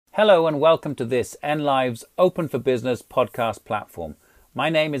Hello and welcome to this NLive's Open for Business podcast platform. My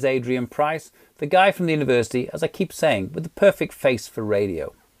name is Adrian Price, the guy from the university, as I keep saying, with the perfect face for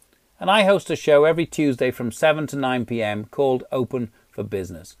radio. And I host a show every Tuesday from 7 to 9 p.m. called Open for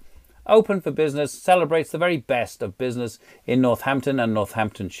Business. Open for Business celebrates the very best of business in Northampton and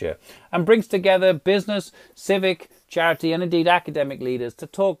Northamptonshire and brings together business, civic, charity and indeed academic leaders to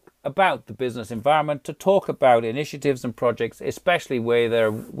talk about the business environment, to talk about initiatives and projects, especially where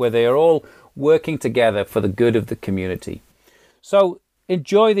they are all working together for the good of the community. So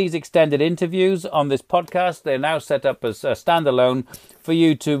enjoy these extended interviews on this podcast. They're now set up as a standalone for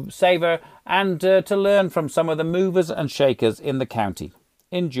you to savour and to learn from some of the movers and shakers in the county.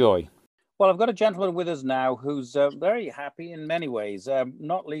 Enjoy. Well, I've got a gentleman with us now who's very happy in many ways,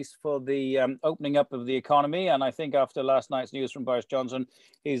 not least for the opening up of the economy. And I think after last night's news from Boris Johnson,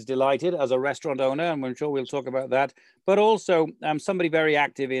 he's delighted as a restaurant owner, and I'm sure we'll talk about that. But also somebody very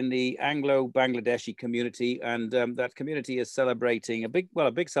active in the Anglo-Bangladeshi community, and that community is celebrating a big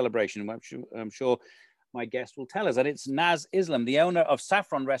celebration. I'm sure my guest will tell us, and it's Naz Islam, the owner of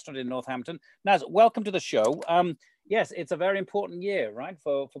Saffron Restaurant in Northampton. Naz, welcome to the show. Yes, it's a very important year, right,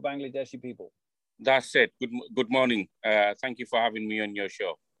 for Bangladeshi people. That's it. Good morning. Thank you for having me on your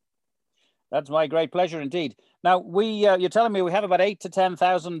show. That's my great pleasure indeed. Now, you're telling me we have about 8,000 to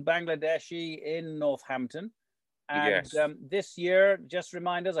 10,000 Bangladeshi in Northampton. And yes. This year, just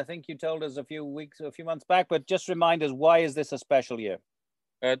remind us, I think you told us a few months back, but just remind us, why is this a special year?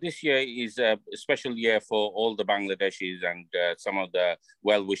 This year is a special year for all the Bangladeshis and some of the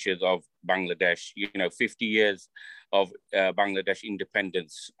well-wishers of Bangladesh. 50 years of Bangladesh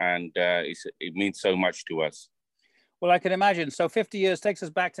independence, and it means so much to us. Well, I can imagine. So 50 years takes us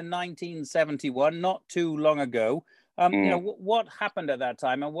back to 1971, not too long ago. What happened at that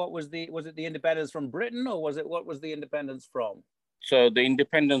time, and was it the independence from Britain, or what was the independence from? So the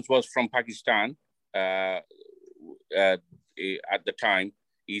independence was from Pakistan at the time.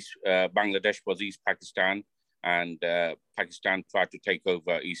 Bangladesh was East Pakistan, and Pakistan tried to take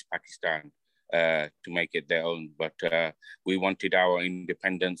over East Pakistan to make it their own. But we wanted our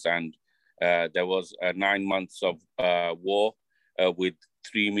independence, and there was 9 months of war with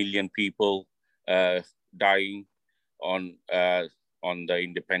 3 million people dying on the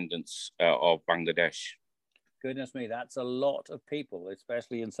independence of Bangladesh. Goodness me, that's a lot of people,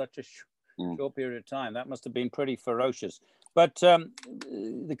 especially in such a short period of time. That must have been pretty ferocious. But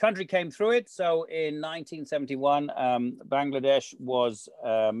the country came through it. So in 1971, Bangladesh was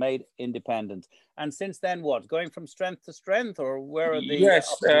made independent. And since then, what? Going from strength to strength, or where are the...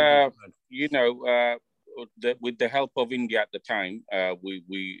 Yes, with the help of India at the time,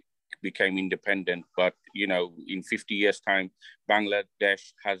 we became independent. But, in 50 years' time,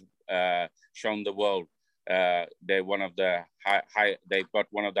 Bangladesh has shown the world they're one of the they've got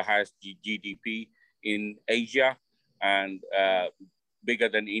one of the highest GDP in Asia, and bigger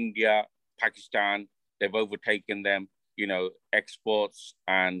than India, Pakistan. They've overtaken them. Exports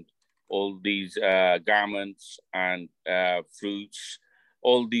and all these garments and fruits,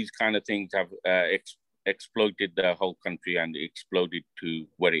 all these kind of things have exploited the whole country and exploded to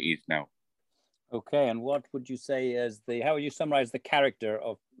where it is now. Okay, and what would you say how would you summarize the character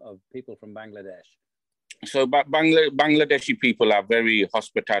of people from Bangladesh? So Bangladeshi people are very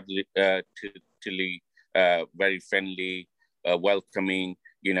hospitably, very friendly, welcoming.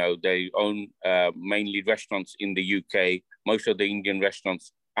 They own mainly restaurants in the UK. Most of the Indian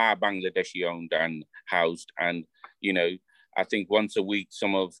restaurants are Bangladeshi owned and housed. And, I think once a week,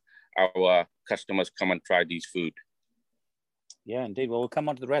 some of our customers come and try these food. Yeah, indeed. Well, we'll come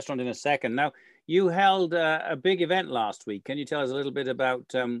on to the restaurant in a second. Now, you held a big event last week. Can you tell us a little bit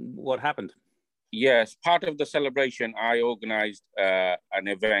about what happened? Yes, part of the celebration, I organised an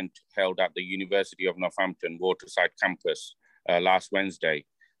event held at the University of Northampton Waterside campus last Wednesday,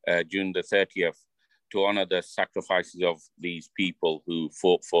 June the 30th, to honour the sacrifices of these people who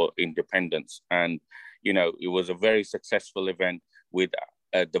fought for independence. And, it was a very successful event with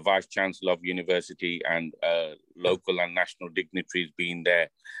the Vice-Chancellor of University and local and national dignitaries being there.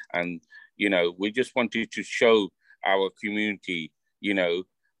 And, we just wanted to show our community,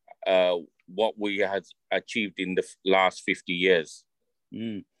 what we had achieved in the last 50 years.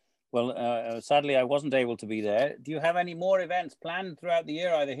 Well, sadly, I wasn't able to be there. Do you have any more events planned throughout the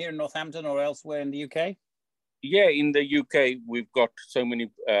year, either here in Northampton or elsewhere in the UK? Yeah, in the UK, we've got so many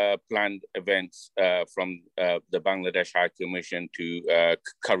planned events from the Bangladesh High Commission to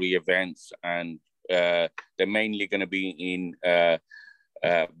curry events, and they're mainly going to be in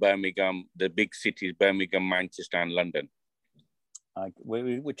Birmingham, the big cities, Birmingham, Manchester, and London.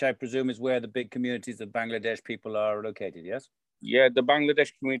 Which I presume is where the big communities of Bangladesh people are located, yes? Yeah, the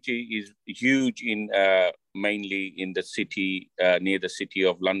Bangladesh community is huge in mainly in the city, near the city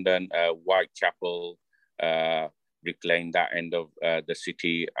of London, Whitechapel, Brick Lane, that end of the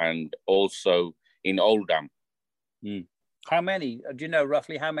city, and also in Oldham. Mm. How many, do you know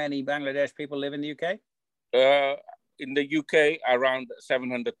roughly how many Bangladesh people live in the UK? In the UK, around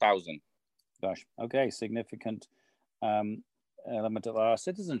 700,000. Gosh, okay, significant element of our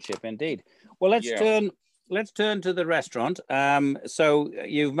citizenship, indeed. Well, let's turn to the restaurant. So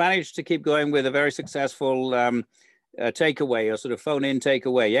you've managed to keep going with a very successful takeaway, or sort of phone-in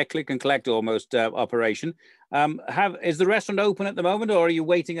takeaway, yeah, click and collect almost operation. Is the restaurant open at the moment, or are you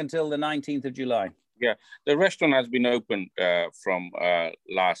waiting until the 19th of July? Yeah, the restaurant has been open from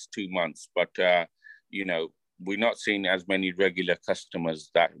last 2 months, but you know, we're not seeing as many regular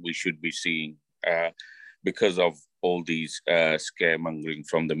customers that we should be seeing because of all these scaremongering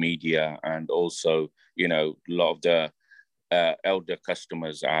from the media, and also, you know, a lot of the elder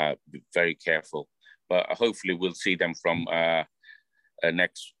customers are very careful. But hopefully we'll see them from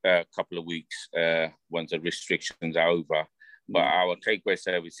next couple of weeks once the restrictions are over. But our takeaway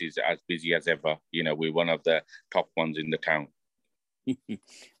service is as busy as ever. You know, we're one of the top ones in the town.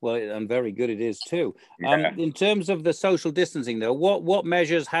 Well, and very good it is too. Yeah. In terms of the social distancing, though, what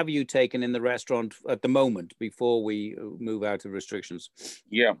measures have you taken in the restaurant at the moment before we move out of restrictions?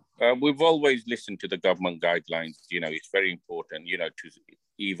 Yeah, we've always listened to the government guidelines. You know, it's very important, you know, to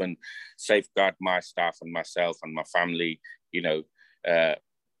even safeguard my staff and myself and my family. You know,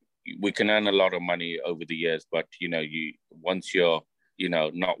 we can earn a lot of money over the years, but, you know, once you're, you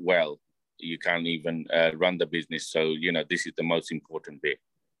know, not well, you can't even run the business. So, you know, this is the most important bit.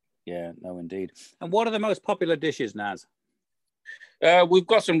 Yeah, no, indeed. And what are the most popular dishes, Naz? We've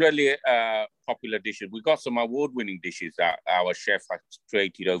got some really popular dishes. We've got some award-winning dishes that our chef has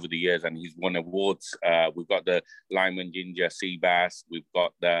created over the years, and he's won awards. We've got the lime and ginger sea bass. We've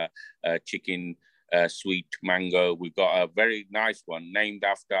got the chicken sweet mango. We've got a very nice one named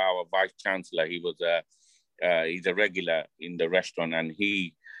after our vice chancellor. He's a regular in the restaurant, and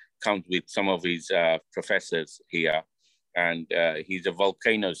he comes with some of his professors here, and he's a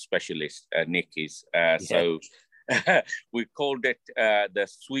volcano specialist. Nick is so. We called it the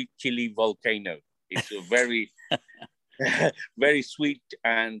sweet chili volcano. It's a very, very sweet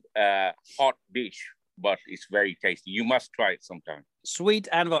and hot dish, but it's very tasty. You must try it sometime. Sweet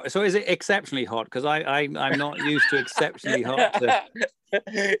and so is it exceptionally hot? Because I'm not used to exceptionally hot.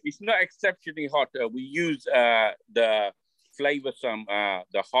 It's not exceptionally hot. We use the flavorsome,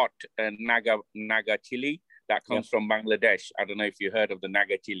 the hot Naga chili that comes from Bangladesh. I don't know if you heard of the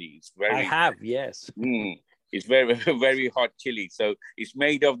Naga chili. It's very. I have, yes. It's very, very hot chili. So it's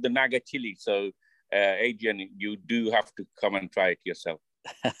made of the Naga chili. So, Adrian, you do have to come and try it yourself.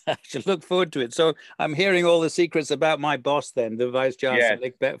 I should look forward to it. So I'm hearing all the secrets about my boss then, the Vice Chancellor,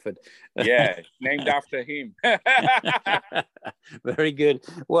 Nick Betford. Yeah, named after him. Very good.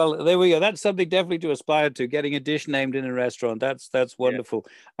 Well, there we go. That's something definitely to aspire to, getting a dish named in a restaurant. That's wonderful.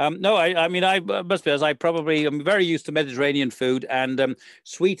 Yeah. No, I mean, I must be, as I probably am very used to Mediterranean food, and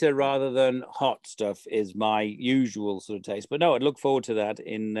sweeter rather than hot stuff is my usual sort of taste. But no, I'd look forward to that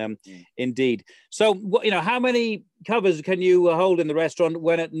indeed. So, you know, how many covers can you hold in the restaurant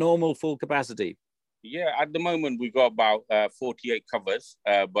when at normal full capacity? Yeah, at the moment we got about 48 covers,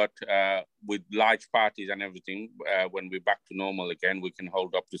 but with large parties and everything, when we're back to normal again, we can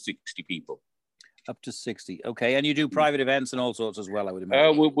hold up to 60 people. Up to 60, okay. And you do private events and all sorts as well, I would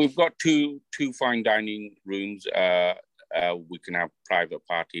imagine. We've got two fine dining rooms. We can have private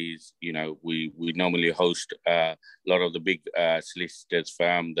parties. You know, we normally host a lot of the big solicitors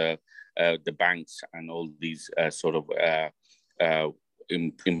firm, the banks, and all these sort of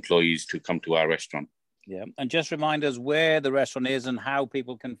employees to come to our restaurant. Yeah, and just remind us where the restaurant is and how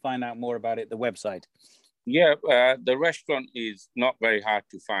people can find out more about it, the website. Yeah, the restaurant is not very hard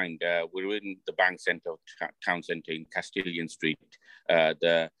to find. We're in the Bank Centre, Town Centre in Castilian Street.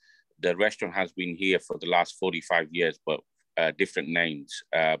 The restaurant has been here for the last 45 years, but different names.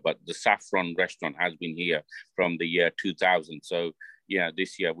 But the Saffron restaurant has been here from the year 2000. So, yeah,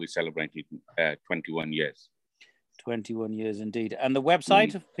 this year we celebrated 21 years. 21 years indeed. And the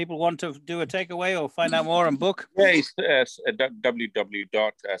website, if people want to do a takeaway or find out more and book? Yeah, it's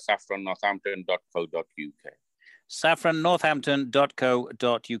www.saffronnorthampton.co.uk.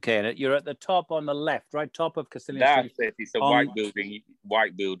 saffronnorthampton.co.uk. And you're at the top on the left, right? Top of Castilian Street. That's it. It's a white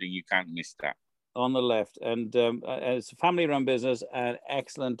building. You can't miss that. On the left. And it's a family-run business and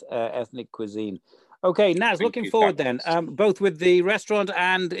excellent ethnic cuisine. Okay, Naz, looking forward then, both with the restaurant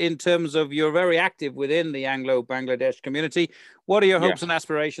and in terms of you're very active within the Anglo-Bangladesh community. What are your hopes and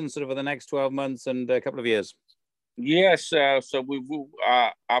aspirations sort of for the next 12 months and a couple of years? Yes, so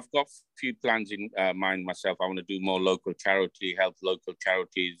I've got a few plans in mind myself. I want to do more local charity, help local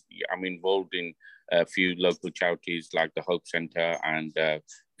charities. I'm involved in a few local charities like the Hope Center and a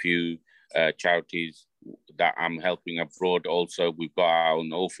few charities that I'm helping abroad. Also, we've got our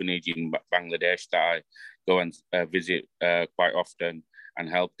own orphanage in Bangladesh that I go and visit quite often and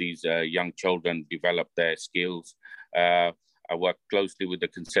help these young children develop their skills. I work closely with the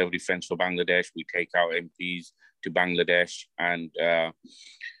Conservative Friends for Bangladesh. We take our MPs to Bangladesh and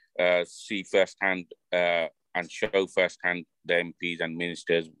see firsthand and show firsthand the MPs and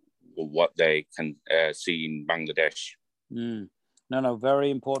ministers what they can see in Bangladesh. No,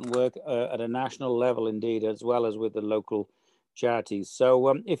 very important work at a national level indeed, as well as with the local charities.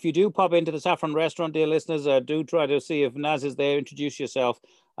 So if you do pop into the Saffron Restaurant, dear listeners, do try to see if Naz is there. Introduce yourself.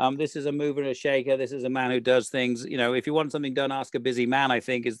 This is a mover and a shaker. This is a man who does things. You know, if you want something done, ask a busy man, I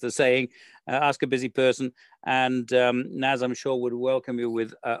think is the saying. Ask a busy person. And Naz, I'm sure, would welcome you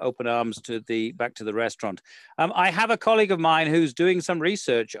with open arms back to the restaurant. I have a colleague of mine who's doing some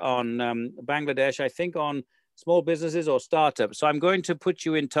research on Bangladesh, I think on small businesses or startups. So I'm going to put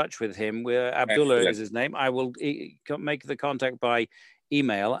you in touch with him. Abdullah is his name. I will make the contact by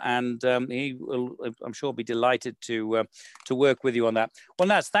email, and he will, I'm sure, be delighted to work with you on that. Well,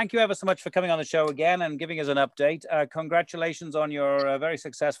 Naz, thank you ever so much for coming on the show again and giving us an update. Congratulations on your very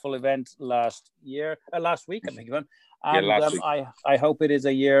successful event last week, I think. And I hope it is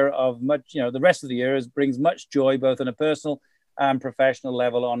a year of much, the rest of the year brings much joy, both on a personal and professional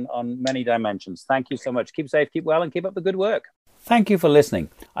level on many dimensions. Thank you so much. Keep safe, keep well, and keep up the good work. Thank you for listening.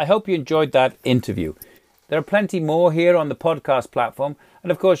 I hope you enjoyed that interview. There are plenty more here on the podcast platform.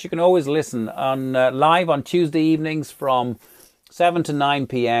 And of course, you can always listen on live on Tuesday evenings from 7 to 9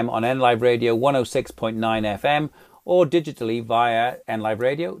 p.m. on NLive Radio 106.9 FM or digitally via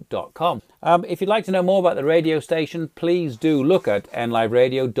nliveradio.com. If you'd like to know more about the radio station, please do look at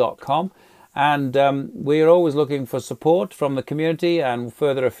nliveradio.com. And we're always looking for support from the community and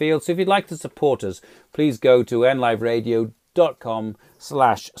further afield. So if you'd like to support us, please go to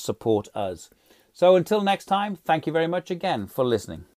nliveradio.com/support us. So until next time, thank you very much again for listening.